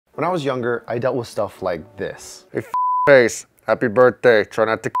When I was younger, I dealt with stuff like this. Hey, face, happy birthday, try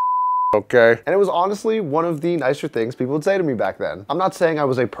not to okay? And it was honestly one of the nicer things people would say to me back then. I'm not saying I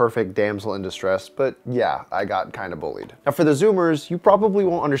was a perfect damsel in distress, but yeah, I got kind of bullied. Now for the Zoomers, you probably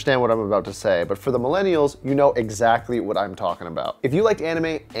won't understand what I'm about to say, but for the millennials, you know exactly what I'm talking about. If you liked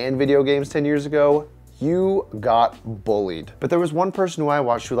anime and video games 10 years ago, you got bullied. But there was one person who I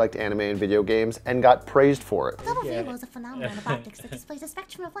watched who liked anime and video games and got praised for it. A double rainbow is a phenomenon of optics that displays a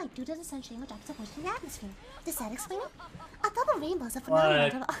spectrum of light due to the sunshine which acts upon the atmosphere. Does that explain it? A double rainbow is a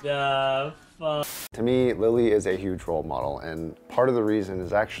phenomenon of... To me, Lily is a huge role model, and part of the reason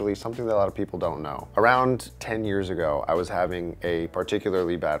is actually something that a lot of people don't know. Around 10 years ago, I was having a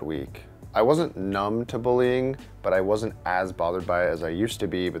particularly bad week. I wasn't numb to bullying, but I wasn't as bothered by it as I used to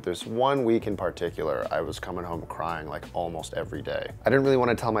be. But there's one week in particular, I was coming home crying like almost every day. I didn't really want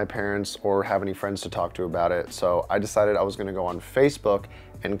to tell my parents or have any friends to talk to about it, so I decided I was gonna go on Facebook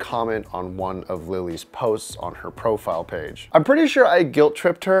and comment on one of Lily's posts on her profile page. I'm pretty sure I guilt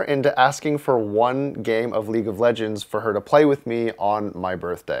tripped her into asking for one game of League of Legends for her to play with me on my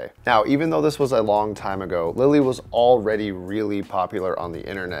birthday. Now, even though this was a long time ago, Lily was already really popular on the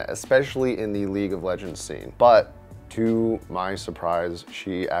internet, especially in the League of Legends scene. But to my surprise,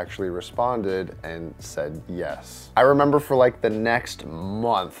 she actually responded and said yes. I remember for like the next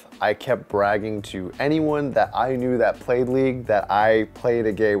month, I kept bragging to anyone that I knew that played League that I played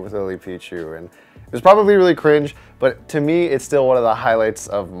a game with LilyPichu, and it was probably really cringe, but to me, it's still one of the highlights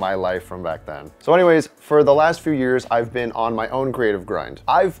of my life from back then. So anyways, for the last few years, I've been on my own creative grind.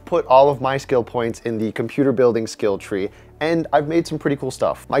 I've put all of my skill points in the computer building skill tree, and I've made some pretty cool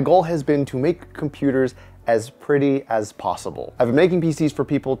stuff. My goal has been to make computers as pretty as possible. I've been making PCs for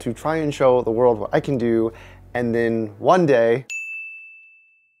people to try and show the world what I can do, and then one day...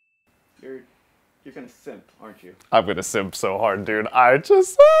 You're gonna simp, aren't you? I'm gonna simp so hard, dude. I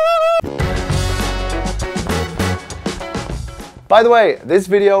just... By the way, this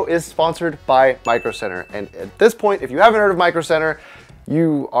video is sponsored by Micro Center, and at this point, if you haven't heard of Micro Center,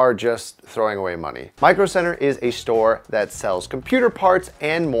 you are just throwing away money. Micro Center is a store that sells computer parts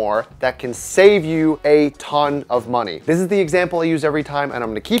and more that can save you a ton of money. This is the example I use every time, and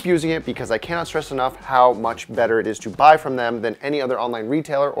I'm gonna keep using it because I cannot stress enough how much better it is to buy from them than any other online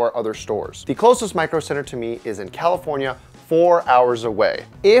retailer or other stores. The closest Micro Center to me is in California, 4 hours away.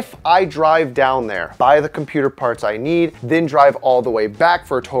 If I drive down there, buy the computer parts I need, then drive all the way back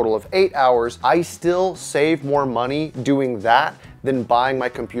for a total of 8 hours, I still save more money doing that than buying my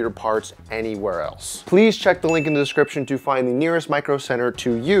computer parts anywhere else. Please check the link in the description to find the nearest Micro Center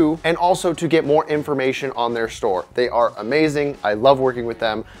to you, and also to get more information on their store. They are amazing. I love working with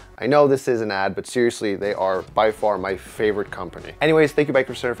them. I know this is an ad, but seriously, they are by far my favorite company. Anyways, thank you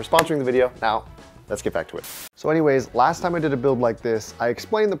Micro Center for sponsoring the video. Now, let's get back to it. So anyways, last time I did a build like this, I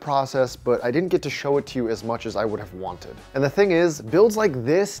explained the process, but I didn't get to show it to you as much as I would have wanted. And the thing is, builds like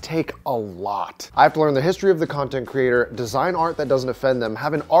this take a lot. I have to learn the history of the content creator, design art that doesn't offend them,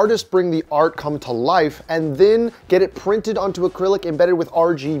 have an artist bring the art come to life, and then get it printed onto acrylic embedded with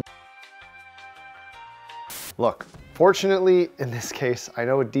RGB. Look, fortunately, in this case, I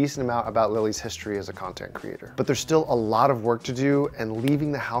know a decent amount about Lily's history as a content creator, but there's still a lot of work to do, and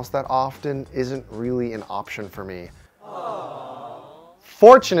leaving the house that often isn't really an option for me. Aww.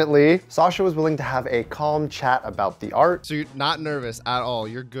 Fortunately, Sasha was willing to have a calm chat about the art. So you're not nervous at all,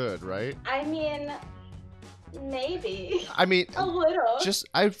 you're good, right? I mean, maybe. I mean, a little. Just,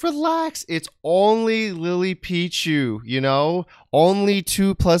 relax. It's only LilyPichu, you know? Only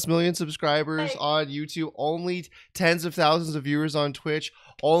 2+ million subscribers on YouTube, only tens of thousands of viewers on Twitch,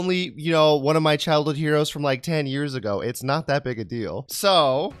 only, you know, one of my childhood heroes from like 10 years ago. It's not that big a deal.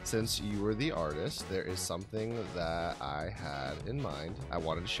 So, since you were the artist, there is something that I had in mind. I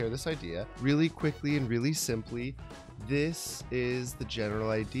wanted to share this idea really quickly and really simply. This is the general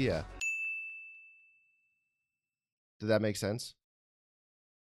idea. Did that make sense?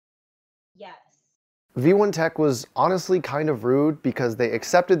 Yes. V1 Tech was honestly kind of rude because they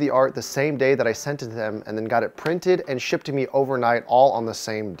accepted the art the same day that I sent it to them and then got it printed and shipped to me overnight all on the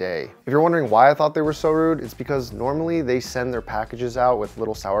same day. If you're wondering why I thought they were so rude, it's because normally they send their packages out with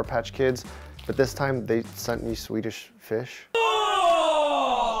little Sour Patch Kids, but this time they sent me Swedish fish.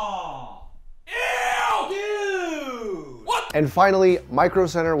 Oh! Ew! Dude! What? And finally, Micro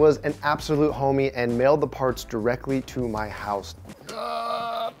Center was an absolute homie and mailed the parts directly to my house.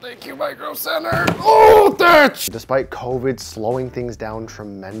 Thank you, Micro Center. Oh, that's... Despite COVID slowing things down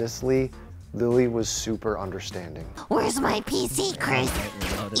tremendously, Lily was super understanding. Where's my PC, Chris?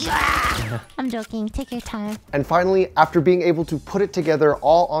 Yeah! I'm joking. Take your time. And finally, after being able to put it together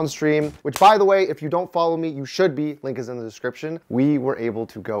all on stream, which by the way, if you don't follow me, you should be, link is in the description, we were able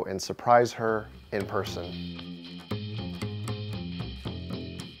to go and surprise her in person.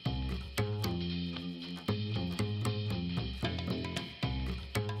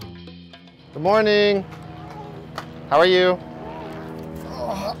 Good morning. How are you?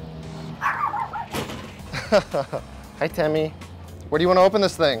 Hi, Tammy. Where do you want to open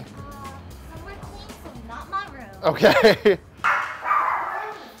this thing? Somewhere clean, so not my room. Okay.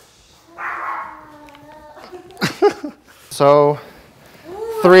 So,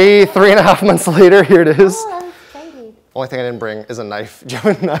 3.5 months later, here it is. Oh, I'm excited. Only thing I didn't bring is a knife. Do you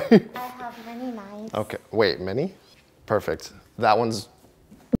have a knife? I have many knives. Okay, wait, many? Perfect. That one's...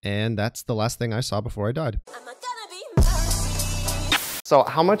 And that's the last thing I saw before I died. So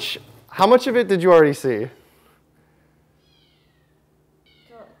how much of it did you already see?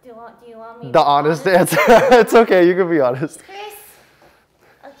 Do you want me The honest answer. It's okay, you can be honest. Chris,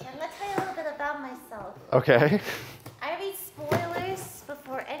 okay, I'm gonna tell you a little bit about myself. Okay. I read spoilers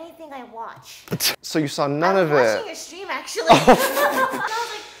before anything I watch. So you saw none of I was watching it. your stream actually. And I was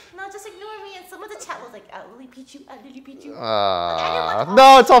like, no, just ignore me. And some of the chat was like, LilyPichu, LilyPichu.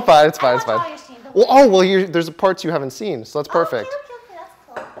 No, it's all fine. It's fine. It's I watch all fine. your stream, don't Well, worry. there's parts you haven't seen, so that's perfect. Okay,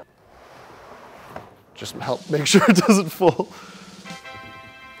 that's cool. Just help make sure it doesn't fall.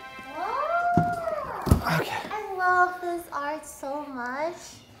 Okay. I love this art so much.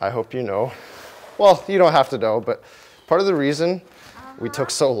 I hope you know. Well, you don't have to know, but part of the reason we took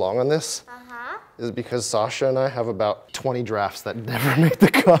so long on this is because Sasha and I have about 20 drafts that never make the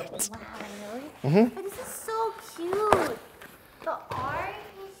cut. Wow, really? But this is so cute. The art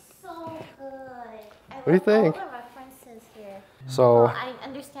is so good. What do you think? All the references here. So, Well, I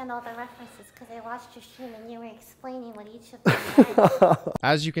understand all the references because I watched your stream and you were explaining what each of them meant.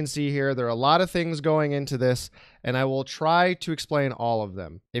 As you can see here, there are a lot of things going into this, and I will try to explain all of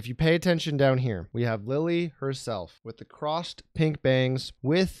them. If you pay attention down here, we have Lily herself with the crossed pink bangs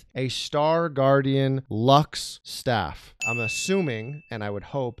with a Star Guardian Lux staff. I'm assuming, and I would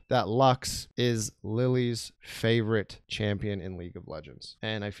hope, that Lux is Lily's favorite champion in League of Legends.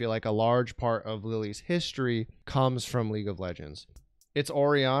 And I feel like a large part of Lily's history comes from League of Legends. It's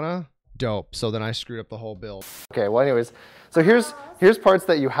Orianna. Dope. So then I screwed up the whole build. okay, well anyways, so here's parts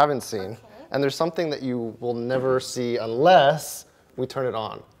that you haven't seen, and there's something that you will never see unless we turn it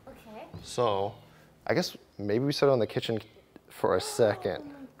on. Okay. So, I guess maybe we set it on the kitchen for a second.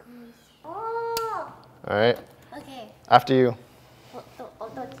 Oh, All right, okay. after you. Do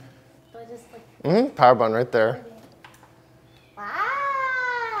I just like... Power button right there.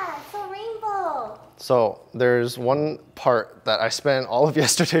 Wow, it's a rainbow. So there's one part that I spent all of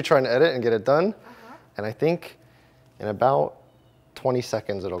yesterday trying to edit and get it done, and I think in about 20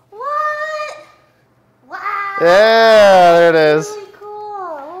 seconds it'll... What? Wow. Yeah, there it is. Really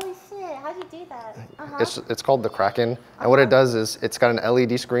cool. Holy shit, how'd you do that? It's called the Kraken, and what it does is it's got an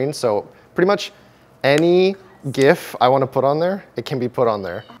LED screen, so pretty much any GIF I want to put on there, it can be put on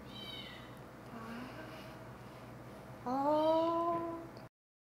there. Oh.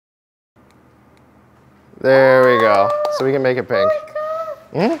 There we go. So we can make it pink.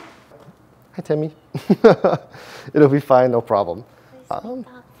 Oh Hi, Timmy. It'll be fine, no problem. my god.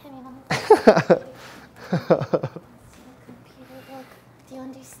 Computer, look. Do you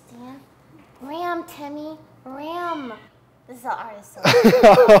understand? RAM, Timmy. RAM. This is the artist.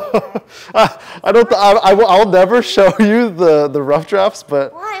 I'll never show you the rough drafts,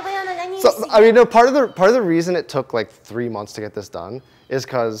 but Why? Wait, I need to so see I mean, no, part of the reason it took like 3 months to get this done is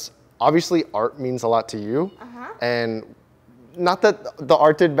because obviously art means a lot to you, and not that the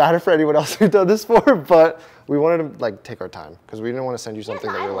art didn't matter for anyone else we've done this for, but we wanted to like take our time because we didn't want to send you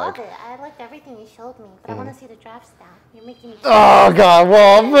something that I you're love like. it. I liked everything you showed me, but I want to see the drafts now. You're making me. Oh God!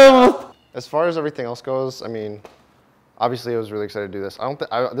 Well, as far as everything else goes, I mean, obviously I was really excited to do this. I don't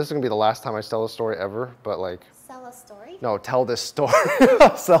think this is gonna be the last time I tell a story ever, but like. Sell a story? No, tell this story.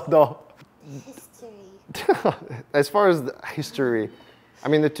 No. History. As far as the history, I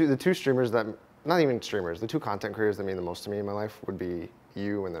mean, the two streamers that, not even streamers, the two content creators that mean the most to me in my life would be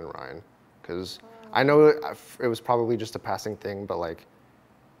you and then Ryan. Because I know it was probably just a passing thing, but like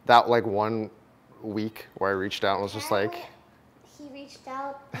that like 1 week where I reached out and was just like. He reached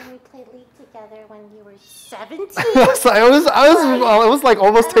out and we played League together when you were 17. It was like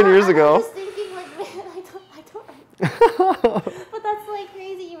almost 10 years ago. I was thinking like, man, I don't. But that's like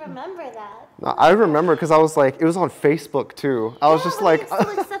crazy. You remember that? No, I remember because I was like, it was on Facebook too. I was just like.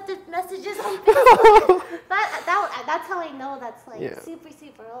 Still accepted messages on Facebook. That's how I know that's like super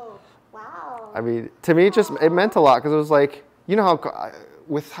Bro, wow. I mean, to me, it meant a lot because it was like, you know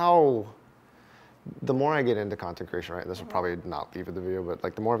how, the more I get into content creation, right? This will probably not leave in the video, but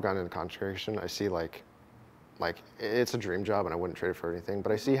like the more I've gotten into content creation, I see like it's a dream job and I wouldn't trade it for anything,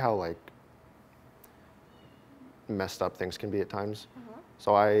 but I see how like messed up things can be at times.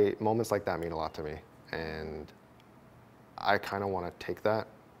 So moments like that mean a lot to me. And I kind of want to take that,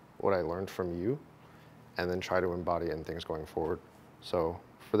 what I learned from you, and then try to embody it in things going forward. So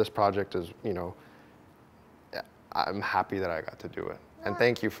for this project is, you know, I'm happy that I got to do it. And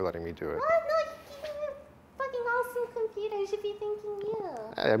thank you for letting me do it. What? No, you keep your fucking awesome computer. I should be thanking you.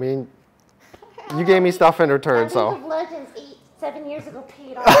 I mean, you gave me stuff in return, so. League of Legends 7 years ago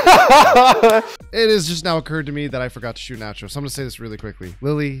paid off. It has just now occurred to me that I forgot to shoot an outro, so I'm gonna say this really quickly.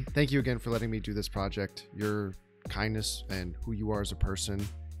 Lily, thank you again for letting me do this project. Your kindness and who you are as a person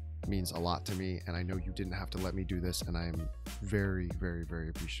means a lot to me, and I know you didn't have to let me do this, and I am very, very, very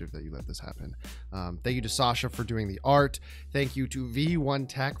appreciative that you let this happen. Thank you to Sasha for doing the art. Thank you to V1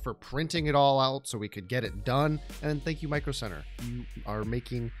 Tech for printing it all out so we could get it done. And thank you, Micro Center. You are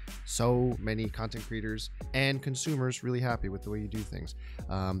making so many content creators and consumers really happy with the way you do things.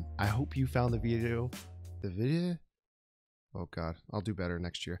 I hope you found the video. Oh God, I'll do better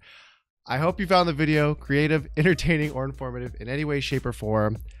next year. I hope you found the video creative, entertaining, or informative in any way, shape, or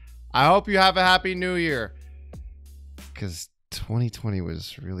form. I hope you have a happy new year, because 2020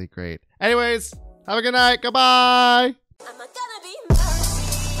 was really great. Anyways, have a good night. Goodbye. I'm not gonna be